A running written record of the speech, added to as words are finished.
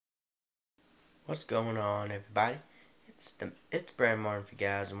What's going on, everybody? It's Brandon Martin for you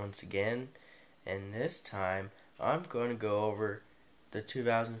guys once again, and this time I'm going to go over the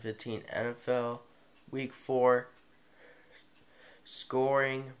 2015 NFL Week 4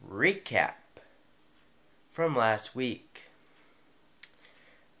 scoring recap from last week.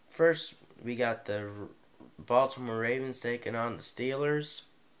 First, we got the Baltimore Ravens taking on the Steelers,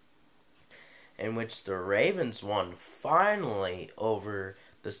 in which the Ravens won finally over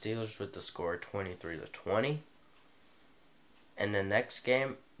the Steelers with the score 23-20. In the next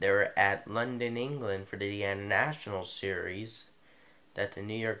game, they were at London, England for the National Series that the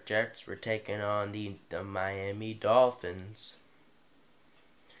New York Jets were taking on the Miami Dolphins.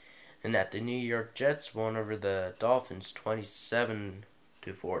 And that the New York Jets won over the Dolphins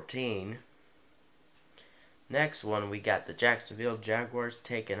 27-14. Next one, we got the Jacksonville Jaguars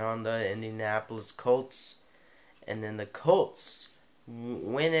taking on the Indianapolis Colts. And then the Colts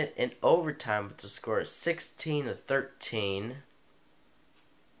win it in overtime with the score of 16-13.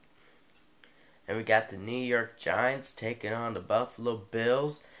 And we got the New York Giants taking on the Buffalo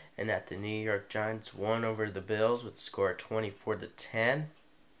Bills. And that the New York Giants won over the Bills with the score of 24-10.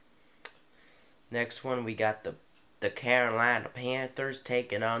 Next one, we got the Carolina Panthers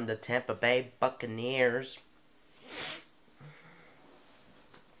taking on the Tampa Bay Buccaneers.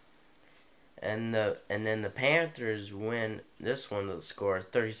 And then the Panthers win this one with a score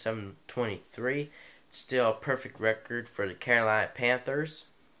of 37-23. Still a perfect record for the Carolina Panthers,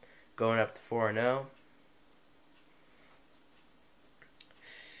 going up to 4-0.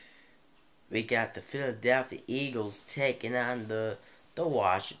 We got the Philadelphia Eagles taking on the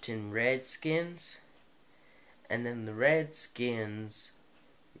Washington Redskins. And then the Redskins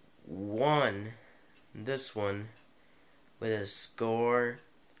won this one with a score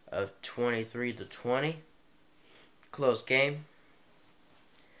of 23-20. Close game.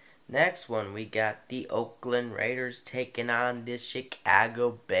 Next one, we got the Oakland Raiders taking on the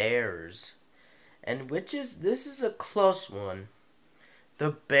Chicago Bears. And this is a close one.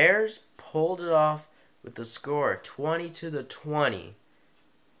 The Bears pulled it off with a score of 20-20.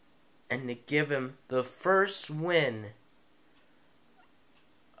 And to give him the first win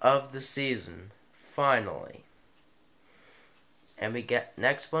of the season, finally. And we got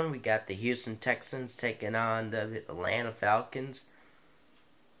next one, we got the Houston Texans taking on the Atlanta Falcons.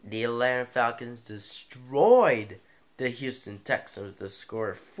 The Atlanta Falcons destroyed the Houston Texans with a score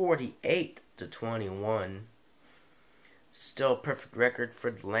of 48-21. Still a perfect record for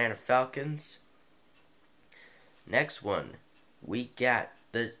the Atlanta Falcons. Next one, we got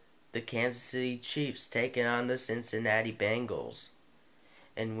the Kansas City Chiefs taking on the Cincinnati Bengals,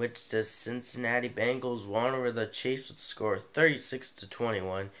 in which the Cincinnati Bengals won over the Chiefs with a score of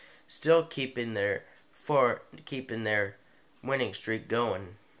 36-21, still keeping their winning streak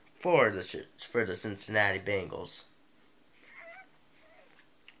going for the Cincinnati Bengals.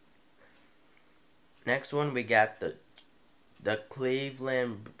 Next one, we got the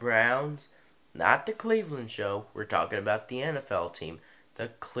Cleveland Browns, not the Cleveland Show. We're talking about the NFL team, the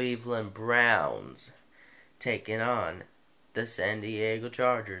Cleveland Browns, taking on the San Diego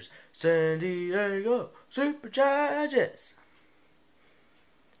Chargers. San Diego Superchargers.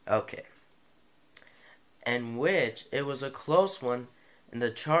 Okay. And which it was a close one, and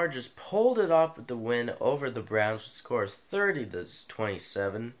the Chargers pulled it off with the win over the Browns with a score of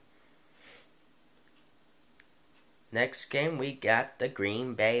 30-27. Next game, we got the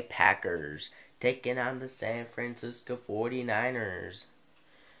Green Bay Packers taking on the San Francisco 49ers,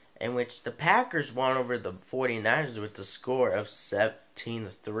 in which the Packers won over the 49ers with the score of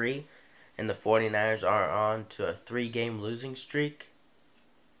 17-3, and the 49ers are on to a 3-game losing streak.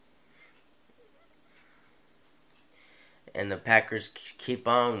 And the Packers keep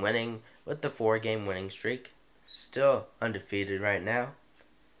on winning with the 4-game winning streak, still undefeated right now.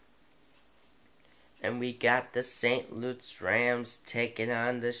 And we got the St. Louis Rams taking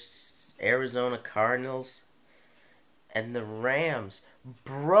on the Arizona Cardinals. And the Rams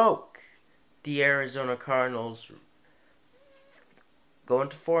broke the Arizona Cardinals, going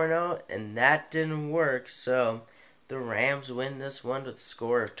to 4-0, and that didn't work. So the Rams win this one with a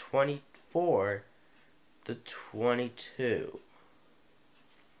score of 24-22.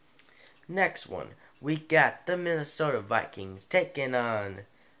 Next one, we got the Minnesota Vikings taking on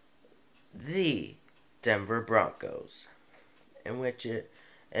the Denver Broncos, in which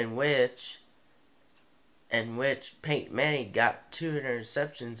Peyton Manning got 2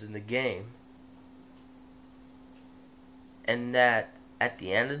 interceptions in the game, and that at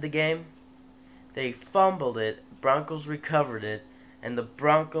the end of the game, they fumbled it, Broncos recovered it, and the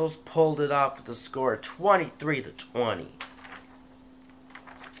Broncos pulled it off with a score of 23-20.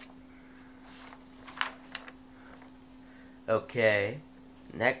 Okay,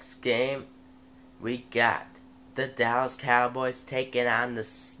 next game we got the Dallas Cowboys taking on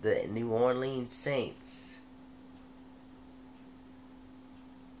the New Orleans Saints.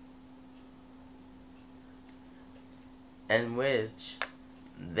 In which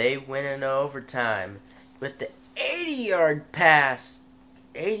they win in overtime with the 80-yard pass.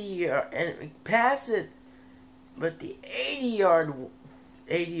 80-yard and pass it with the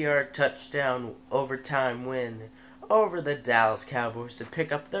 80-yard touchdown overtime win over the Dallas Cowboys to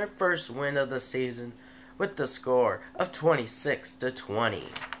pick up their first win of the season with the score of 26-20.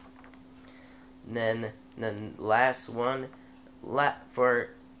 Then last one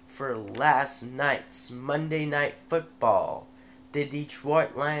for last night's Monday Night Football, the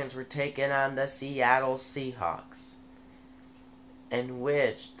Detroit Lions were taking on the Seattle Seahawks, in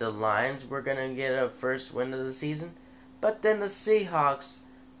which the Lions were going to get a first win of the season, but then the Seahawks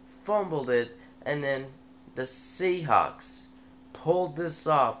fumbled it, and then the Seahawks pulled this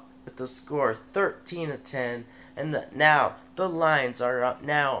off with the score 13-10, and now the Lions are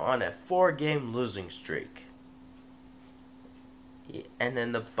now on a 4-game losing streak. And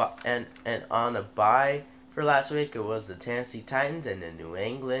then and on a bye for last week, it was the Tennessee Titans and the New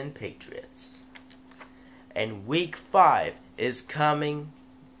England Patriots. And week 5 is coming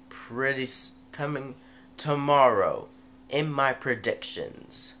tomorrow in my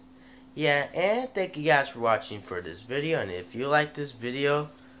predictions. Yeah, and thank you guys for watching for this video. And if you like this video,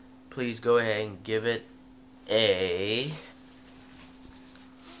 please go ahead and give it a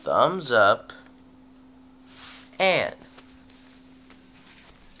thumbs up and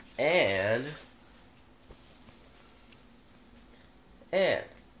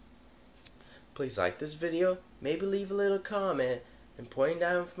please like this video, maybe leave a little comment, and pointing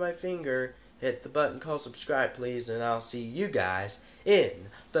down with my finger, hit the button called subscribe please, and I'll see you guys in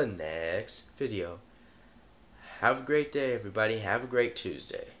the next video. Have a great day everybody, have a great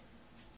Tuesday.